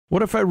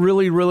What if I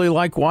really, really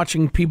like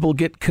watching people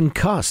get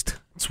concussed?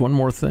 It's one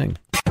more thing.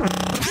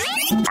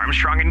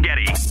 Armstrong and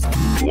Getty.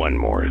 One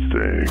more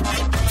thing.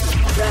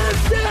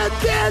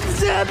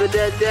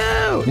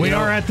 We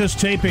are at this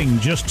taping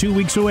just 2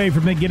 weeks away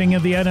from the beginning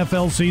of the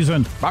NFL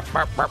season.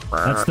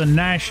 That's the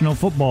National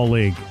Football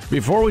League.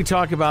 Before we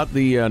talk about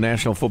the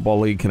National Football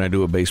League, can I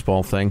do a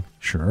baseball thing?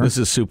 Sure. This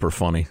is super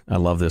funny. I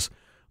love this.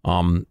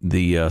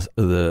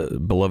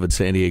 The beloved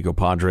San Diego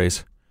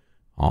Padres,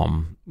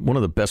 one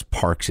of the best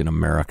parks in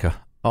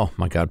America. Oh,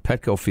 my God.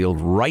 Petco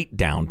Field right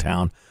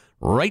downtown,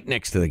 right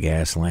next to the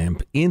gas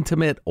lamp.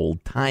 Intimate,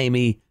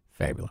 old-timey,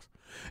 fabulous.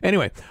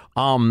 Anyway,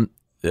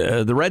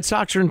 the Red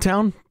Sox are in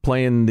town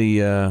playing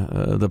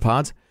the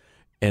Pods.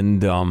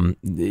 And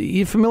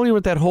you familiar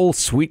with that whole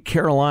Sweet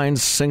Caroline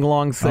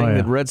sing-along thing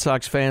that Red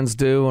Sox fans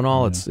do and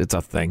all? It's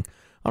a thing.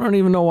 I don't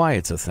even know why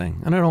it's a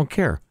thing, and I don't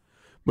care.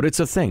 But it's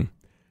a thing.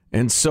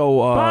 And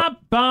so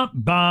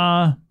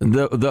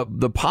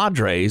the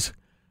Padres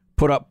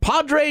put up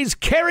Padres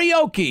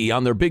karaoke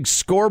on their big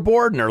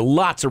scoreboard, and there are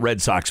lots of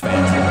Red Sox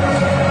fans.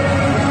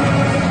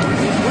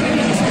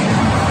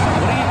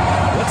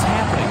 What's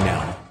happening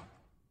now?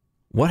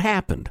 What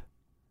happened?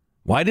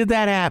 Why did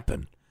that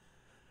happen?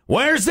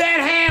 Where's that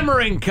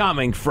hammering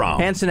coming from?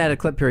 Hanson had a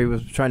clip here he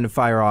was trying to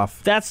fire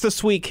off. That's the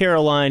Sweet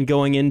Caroline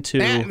going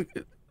into...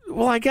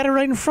 Well, I got it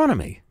right in front of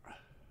me.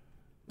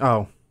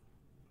 Oh.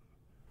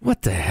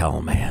 What the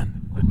hell,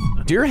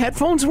 man? Do your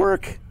headphones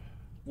work?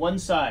 One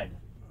side.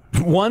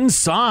 One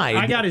side?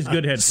 I got his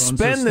good headphones.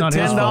 Spend the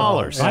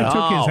 $10. I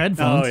took his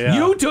headphones. Oh, yeah.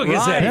 You took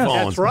his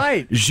headphones. That's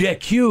right.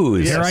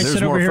 J'accuse. Here, I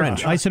sit over here.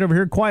 French. I sit over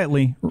here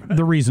quietly.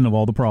 The reason of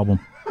all the problem.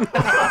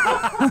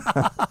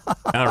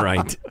 All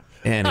right.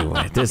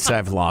 Anyway,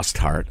 I've lost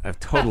heart. I've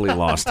totally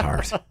lost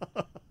heart.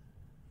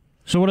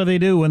 So what do they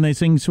do when they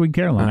sing Sweet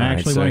Caroline? I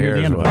actually want to hear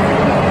the end of it.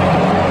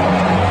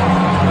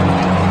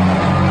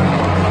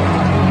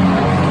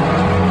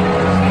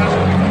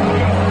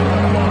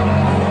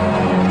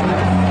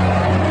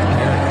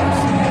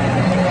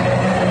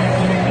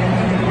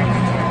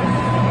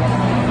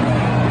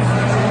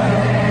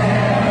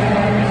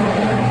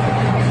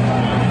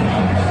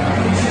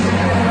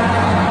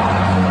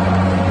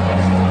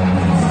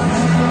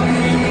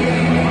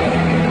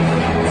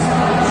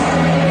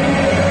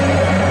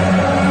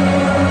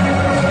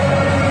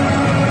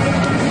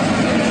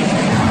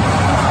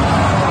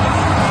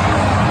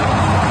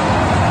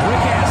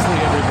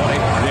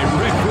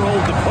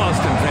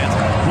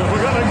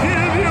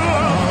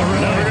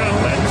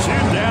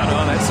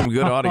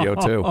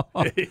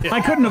 I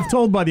couldn't have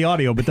told by the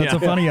audio, but that's a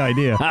funny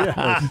idea.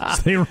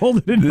 So they rolled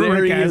it into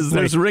Rick Astley.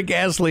 There's Rick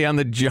Astley on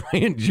the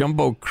giant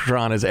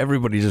jumbotron as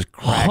everybody just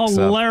cracks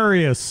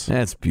Hilarious. up.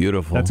 That's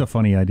beautiful. That's a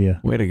funny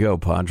idea. Way to go,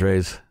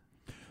 Padres.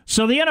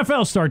 So the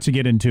NFL starts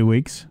again in 2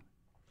 weeks.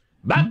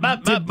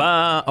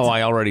 Oh,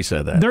 I already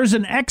said that. There's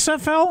an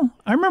XFL?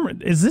 I remember.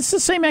 Is this the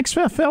same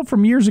XFL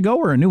from years ago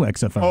or a new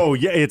XFL? Oh,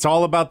 yeah. It's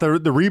all about the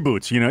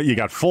reboots. You know, you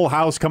got Full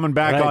House coming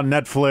back on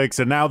Netflix,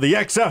 and now the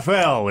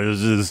XFL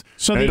is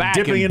so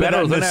dipping into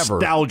that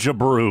nostalgia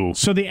brew.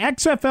 So the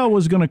XFL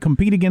was going to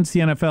compete against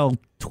the NFL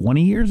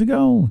 20 years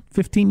ago,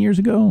 15 years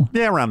ago?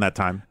 Yeah, around that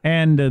time.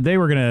 And they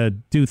were going to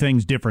do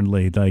things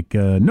differently, like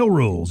no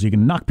rules. You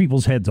can knock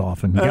people's heads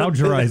off and gouge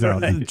your eyes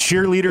out.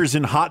 Cheerleaders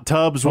in hot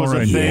tubs was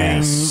a thing.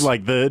 Yes.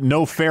 Like the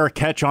no fair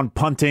catch on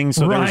punting,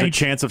 so there was a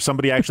chance of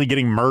somebody actually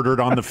getting murdered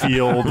on the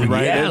field.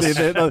 Right? Yes.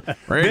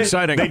 Very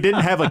exciting. They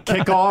didn't have a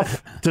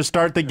kickoff to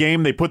start the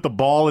game. They put the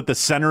ball at the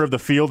center of the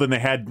field, and they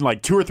had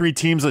like 2 or 3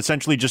 teams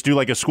essentially just do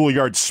like a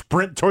schoolyard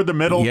sprint toward the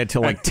middle. Yeah,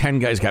 till like 10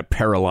 guys got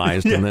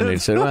paralyzed, and then they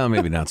said, well,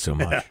 maybe not so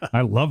much.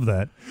 I love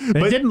that.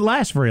 It didn't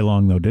last very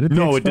long, though, did it?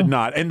 No, it did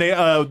not. And they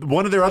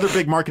one of their other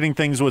big marketing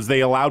things was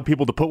they allowed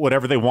people to put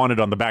whatever they wanted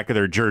on the back of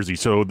their jersey.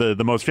 So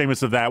the most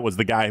famous of that was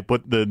the guy who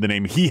put the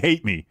name He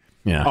Hate Me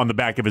on the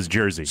back of his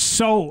jersey.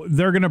 So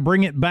they're going to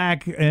bring it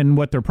back, and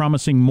what they're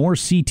promising, more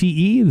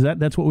CTE?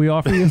 That's what we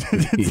offer you?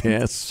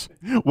 Yes.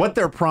 What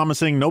they're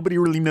promising, nobody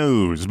really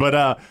knows.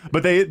 But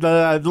they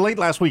late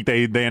last week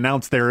they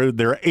announced there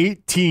are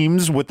 8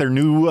 teams with their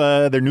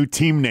new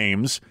team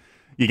names.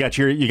 You got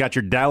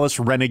your Dallas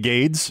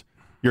Renegades,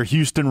 your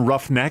Houston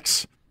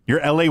Roughnecks,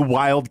 your LA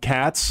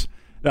Wildcats.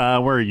 Where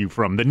are you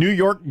from? The New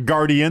York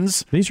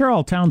Guardians. These are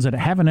all towns that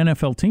have an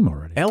NFL team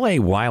already.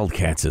 LA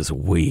Wildcats is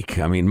weak.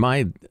 I mean,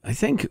 I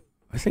think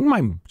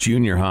my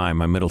junior high,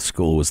 my middle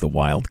school was the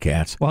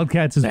Wildcats.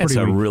 Wildcats is That's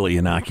pretty a weak. really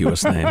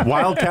innocuous name.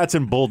 Wildcats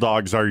and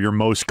Bulldogs are your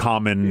most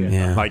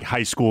common like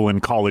high school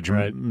and college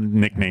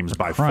nicknames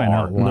by Crying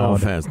far. out loud. No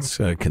offense,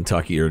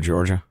 Kentucky or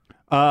Georgia.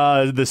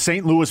 The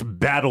St. Louis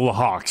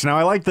Battlehawks. Now,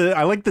 I like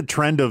the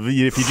trend of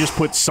if you just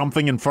put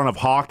something in front of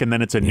Hawk and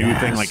then it's a new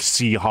thing like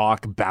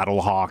Seahawk,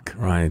 Battlehawk.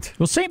 Right.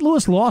 Well, St.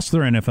 Louis lost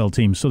their NFL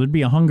team, so there'd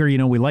be a hunger. You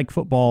know, we like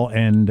football,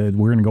 and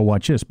we're going to go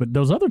watch this. But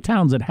those other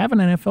towns that have an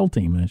NFL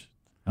team,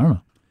 I don't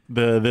know.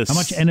 This How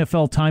much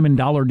NFL time and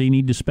dollar do you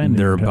need to spend?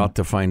 They're about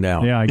to find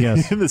out. Yeah, I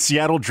guess. the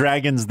Seattle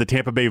Dragons, the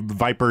Tampa Bay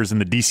Vipers, and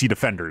the DC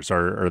Defenders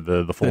are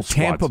the full The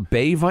Tampa squads.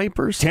 Bay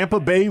Vipers? Tampa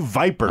Bay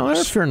Vipers. Oh,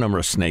 there's a fair number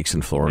of snakes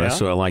in Florida,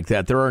 so I like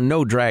that. There are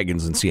no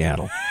dragons in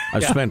Seattle.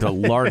 I've spent a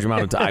large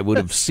amount of time. I would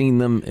have seen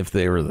them if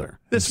they were there.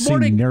 This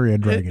morning, Signaria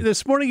dragon.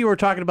 this morning you were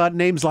talking about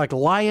names like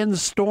Lion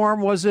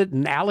Storm, was it?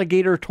 An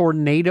alligator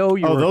tornado?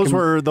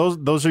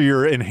 Those are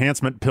your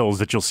enhancement pills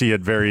that you'll see at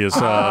various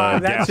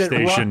gas that's it.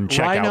 station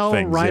checkout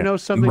things. Rhino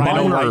something?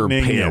 Rhino Boner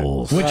lightning, yeah.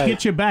 pills. Which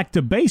gets you back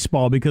to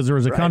baseball because there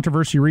was a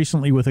controversy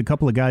recently with a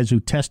couple of guys who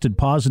tested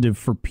positive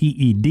for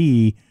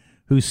PED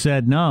who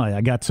said, no, I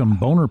got some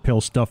boner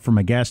pill stuff from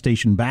a gas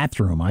station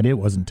bathroom. I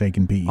wasn't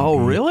taking PED. Oh,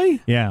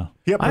 really? Yeah.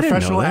 Yeah, I didn't know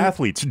professional that.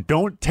 athletes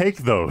don't take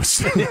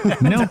those.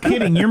 No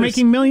kidding. You're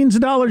making millions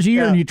of dollars a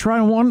year and you try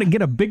and want to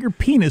get a bigger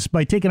penis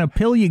by taking a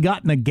pill you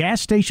got in a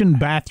gas station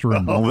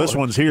bathroom. Well, this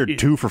one's here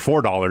 2 for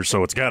 $4,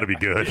 so it's got to be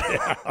good.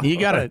 You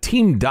got a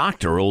team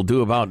doctor who'll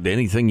do about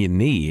anything you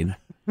need,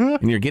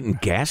 and you're getting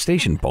gas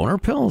station boner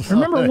pills?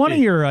 Remember one of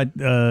your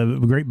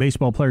great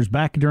baseball players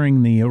back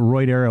during the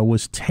Royd era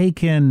was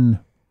taking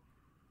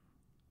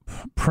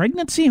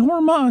pregnancy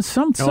hormone?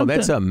 Something. No,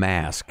 that's a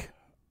mask,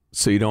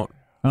 so you don't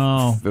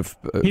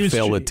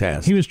fail the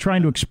test. He was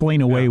trying to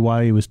explain away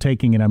why he was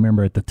taking it, I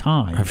remember at the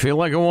time. I feel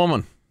like a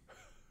woman.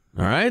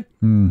 All right?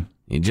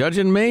 You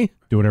judging me?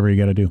 Do whatever you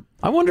got to do.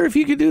 I wonder if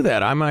you could do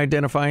that. I'm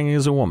identifying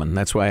as a woman.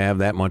 That's why I have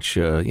that much,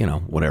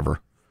 whatever,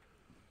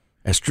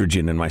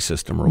 estrogen in my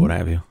system or what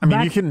have you. I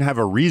mean, you can have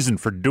a reason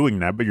for doing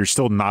that, but you're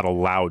still not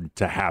allowed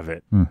to have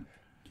it.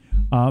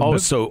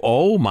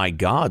 Oh my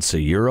God! So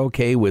you're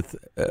okay with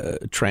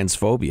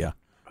transphobia?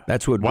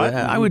 That's what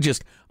I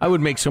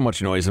would make so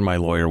much noise, and my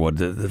lawyer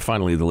would.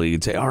 Finally, the league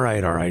would say, "All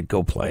right,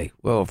 go play."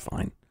 Well,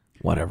 fine,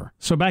 whatever.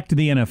 So back to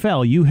the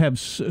NFL. You have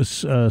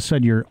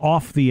said you're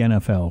off the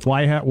NFL.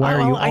 Why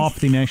are you off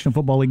the National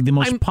Football League, the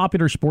most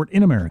popular sport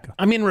in America?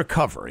 I'm in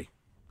recovery.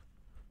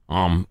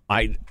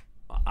 I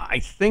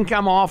think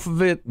I'm off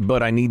of it,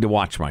 but I need to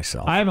watch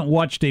myself. I haven't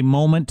watched a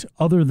moment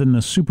other than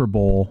the Super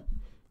Bowl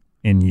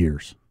in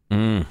years.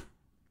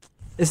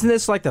 Isn't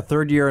this like the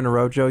third year in a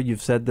row, Joe?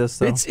 You've said this,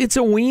 though? It's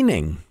a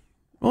weaning.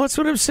 Well, that's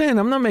what I'm saying.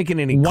 I'm not making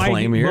any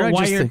claim here.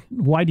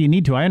 Why do you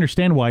need to? I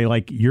understand why,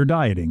 like, you're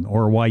dieting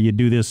or why you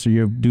do this or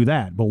you do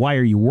that, but why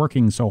are you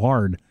working so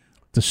hard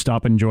to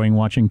stop enjoying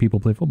watching people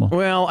play football?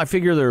 Well, I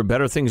figure there are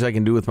better things I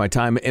can do with my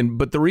time,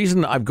 but the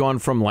reason I've gone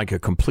from like a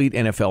complete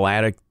NFL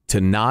addict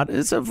to not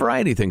is a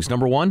variety of things.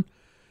 Number one,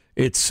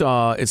 it's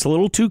a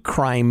little too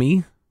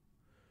crimey.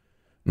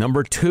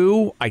 Number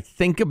two, I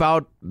think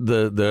about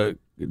the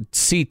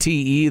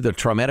CTE, the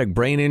traumatic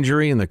brain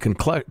injury, and the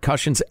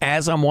concussions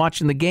as I'm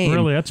watching the game.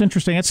 Really, that's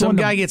interesting. That's Some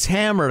guy gets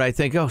hammered. I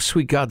think, oh,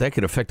 sweet God, that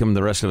could affect him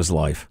the rest of his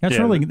life. That's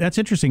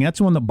interesting. That's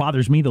the one that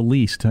bothers me the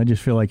least. I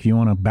just feel like if you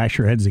want to bash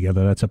your heads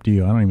together, that's up to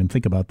you. I don't even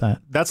think about that.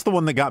 That's the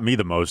one that got me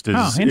the most.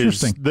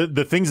 Interesting.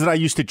 The things that I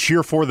used to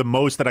cheer for the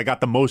most, that I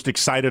got the most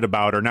excited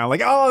about, are now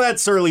like, oh,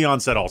 that's early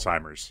onset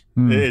Alzheimer's.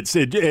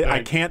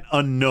 I can't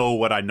unknow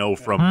what I know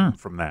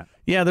from that.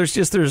 Yeah, there's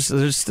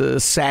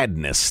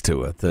sadness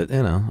to it that,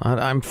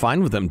 I'm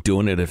fine with them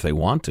doing it if they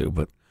want to,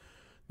 but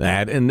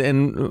that and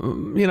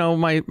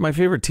my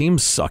favorite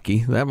team's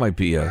sucky. That might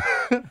be a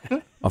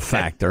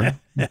factor.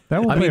 That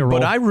will play a role.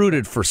 But I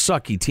rooted for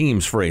sucky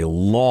teams for a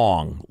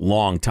long,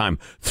 long time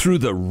through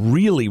the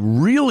really,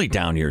 really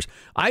down years.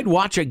 I'd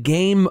watch a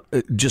game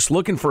just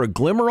looking for a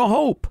glimmer of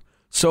hope.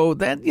 So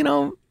that,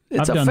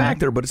 it's a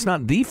factor, but it's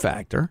not the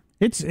factor.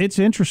 It's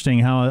interesting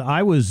how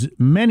I was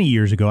many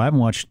years ago. I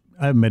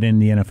haven't been in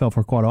the NFL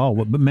for quite a while,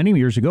 but many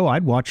years ago,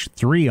 I'd watch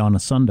 3 on a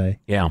Sunday.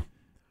 Yeah.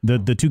 The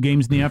 2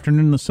 games in the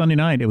afternoon and the Sunday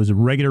night, it was a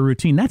regular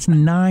routine. That's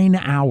 9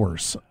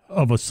 hours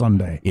of a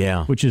Sunday.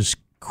 Yeah. Which is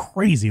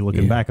crazy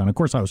looking back on. Of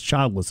course, I was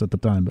childless at the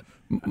time.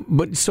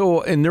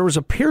 And there was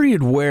a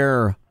period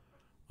where,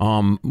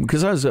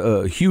 because I was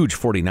a huge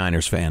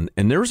 49ers fan,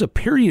 and there was a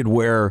period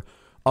where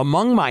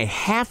among my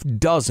half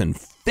dozen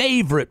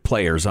favorite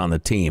players on the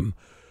team,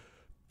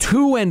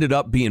 2 ended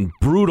up being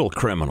brutal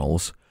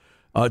criminals.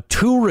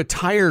 2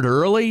 retired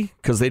early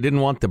because they didn't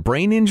want the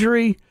brain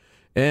injury,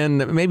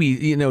 and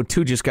maybe 2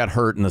 just got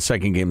hurt in the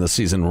second game of the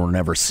season and were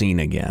never seen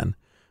again.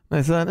 And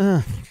I thought,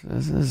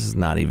 this is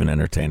not even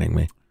entertaining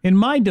me. In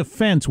my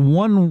defense,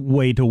 one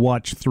way to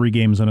watch 3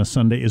 games on a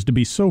Sunday is to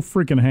be so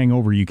freaking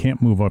hangover you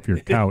can't move off your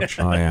couch.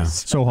 Oh yeah,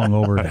 so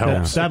hungover. That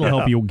helps. That'll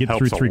help you get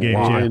through 3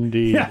 games. Yeah.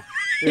 Indeed.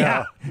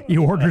 Yeah.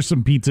 You order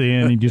some pizza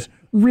in and just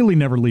really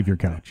never leave your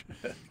couch.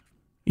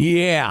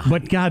 Yeah.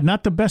 But, God,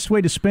 not the best way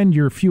to spend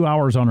your few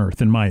hours on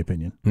Earth, in my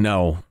opinion.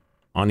 No.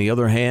 On the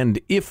other hand,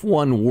 if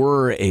one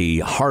were a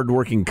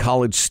hardworking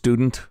college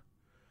student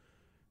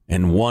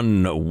and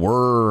one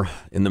were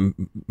in the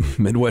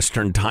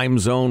Midwestern time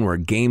zone where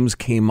games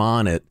came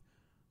on at,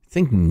 I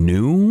think,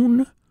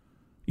 noon,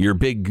 your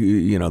big,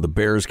 the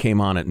Bears came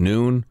on at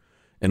noon,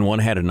 and one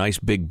had a nice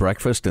big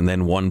breakfast, and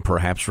then one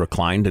perhaps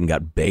reclined and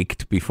got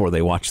baked before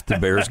they watched the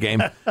Bears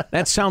game.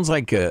 That sounds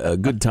like a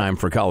good time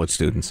for college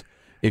students.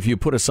 if you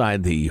put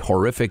aside the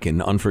horrific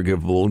and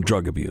unforgivable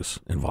drug abuse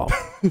involved.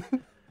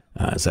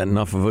 Is that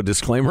enough of a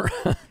disclaimer?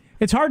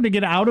 It's hard to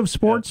get out of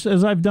sports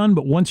as I've done,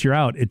 but once you're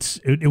out,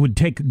 it would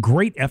take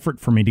great effort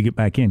for me to get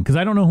back in because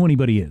I don't know who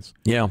anybody is.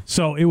 Yeah.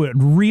 So it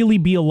would really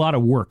be a lot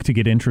of work to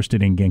get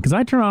interested in game because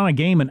I turn on a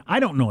game and I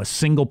don't know a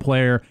single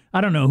player. I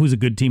don't know who's a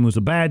good team, who's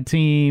a bad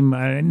team,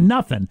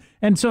 nothing.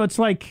 And so it's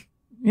like,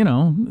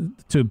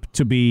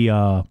 to be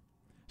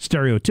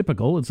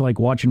stereotypical, it's like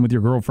watching with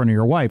your girlfriend or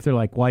your wife. They're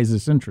like, why is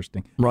this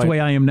interesting? Right. It's the way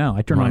I am now.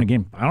 I turn on a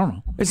game. I don't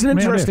know. It's an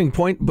interesting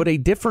point, but a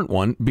different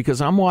one because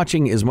I'm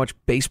watching as much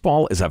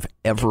baseball as I've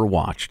ever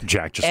watched.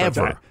 Jack just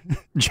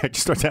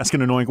starts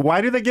asking annoying, why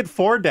do they get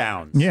 4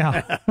 downs?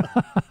 Yeah.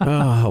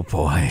 Oh,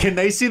 boy. Can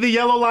they see the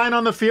yellow line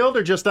on the field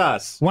or just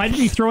us? Why did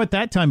he throw it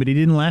that time, but he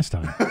didn't last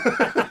time?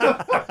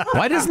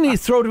 Why doesn't he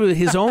throw to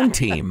his own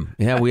team?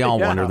 Yeah, we all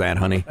wonder that,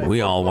 honey.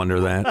 We all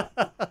wonder that.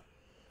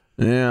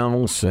 Yeah,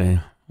 we'll see.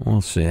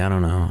 We'll see. I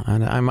don't know.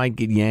 I might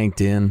get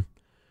yanked in.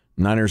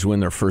 Niners win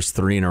their first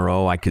 3 in a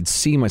row. I could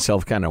see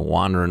myself kind of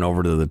wandering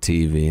over to the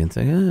TV and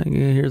say,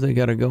 here they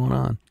got it going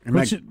on. And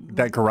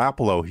that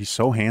Garoppolo, he's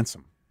so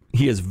handsome.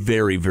 He is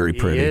very, very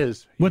pretty. He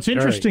is. What's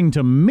interesting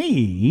to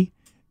me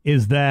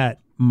is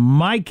that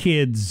my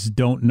kids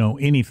don't know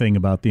anything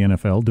about the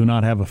NFL, do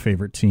not have a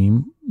favorite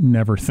team,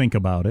 never think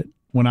about it.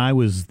 When I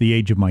was the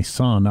age of my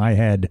son, I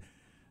had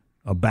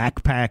a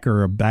backpack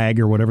or a bag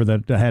or whatever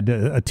that had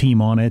a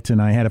team on it,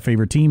 and I had a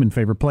favorite team and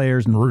favorite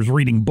players, and was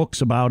reading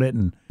books about it.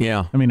 And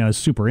yeah, I mean, I was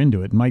super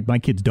into it. My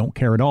kids don't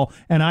care at all,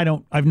 and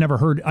I've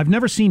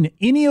never seen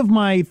any of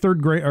my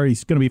third grade, or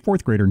he's going to be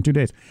 4th grader in 2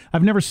 days.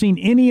 I've never seen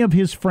any of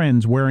his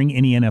friends wearing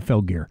any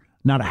NFL gear.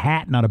 Not a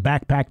hat, not a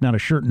backpack, not a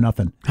shirt,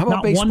 nothing. How about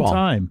not baseball? One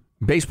time.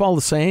 Baseball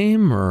the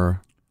same,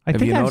 or I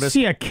think I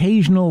see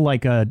occasional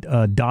like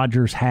a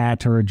Dodgers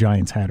hat or a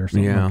Giants hat or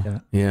something like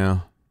that. Yeah.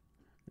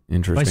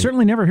 Interesting. But I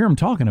certainly never hear him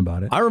talking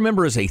about it. I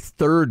remember as a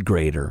 3rd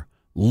grader,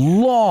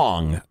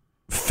 long,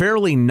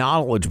 fairly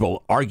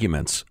knowledgeable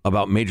arguments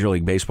about Major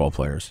League Baseball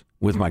players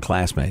with my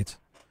classmates.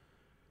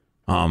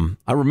 I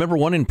remember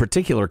one in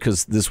particular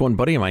because this one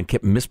buddy of mine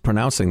kept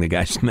mispronouncing the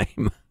guy's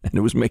name, and it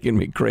was making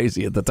me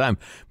crazy at the time.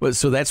 But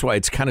so that's why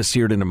it's kind of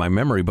seared into my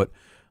memory. But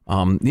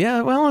different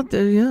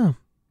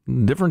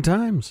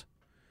times.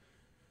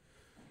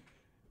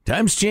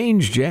 Times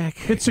change, Jack.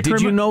 Did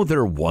you know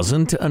there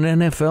wasn't an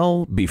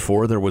NFL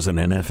before there was an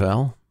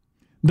NFL?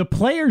 The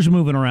players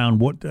moving around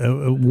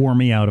wore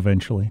me out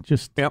eventually.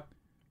 Yep.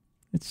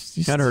 It's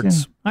just, that hurts.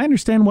 Yeah, I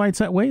understand why it's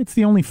that way. It's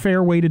the only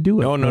fair way to do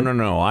it.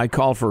 No. I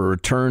call for a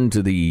return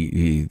to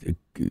the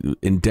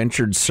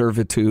indentured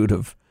servitude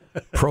of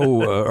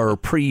or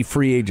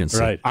pre-free agency.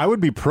 Right. I would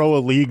be pro a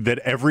league that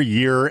every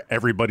year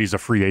everybody's a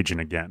free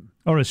agent again.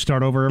 Or to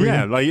start over every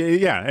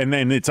year? And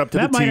then it's up to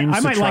the teams.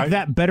 I might like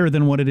that better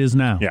than what it is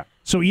now. Yeah.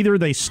 So either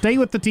they stay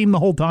with the team the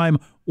whole time,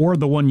 or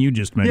the one you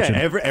just mentioned.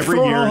 Yeah, every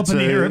year.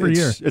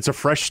 It's a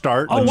fresh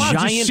start. A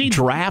giant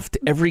draft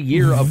every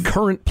year of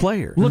current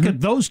players. Look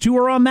at those two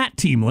are on that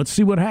team. Let's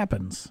see what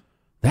happens.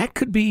 That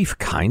could be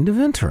kind of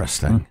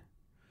interesting.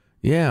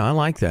 Yeah, I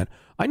like that.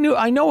 I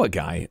know a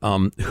guy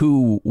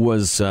who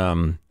was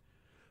the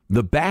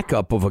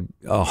backup of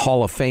a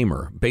Hall of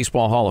Famer,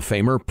 baseball Hall of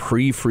Famer,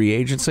 pre-free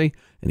agency,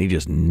 and he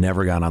just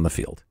never got on the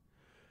field.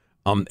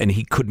 And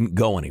he couldn't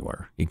go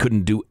anywhere. He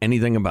couldn't do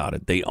anything about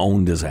it. They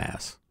owned his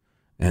ass.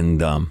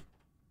 And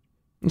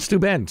it's too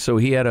bad. So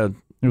he had It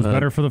was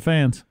better for the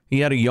fans.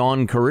 He had a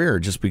yawn career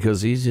just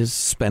because he just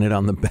spent it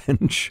on the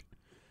bench.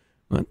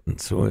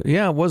 So,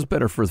 yeah, it was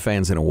better for the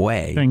fans in a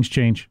way. Things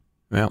change.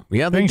 Yeah,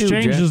 they things do,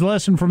 change. Is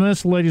lesson from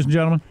this, ladies and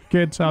gentlemen,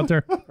 kids out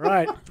there.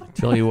 Right.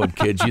 Tell you what,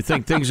 kids, you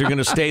think things are going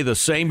to stay the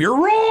same? You're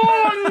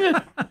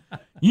wrong.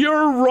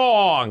 You're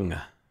wrong.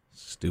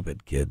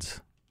 Stupid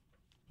kids.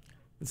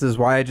 This is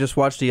why I just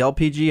watched the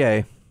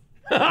LPGA.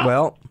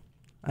 Well,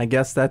 I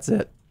guess that's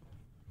it.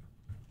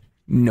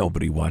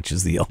 Nobody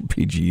watches the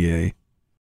LPGA.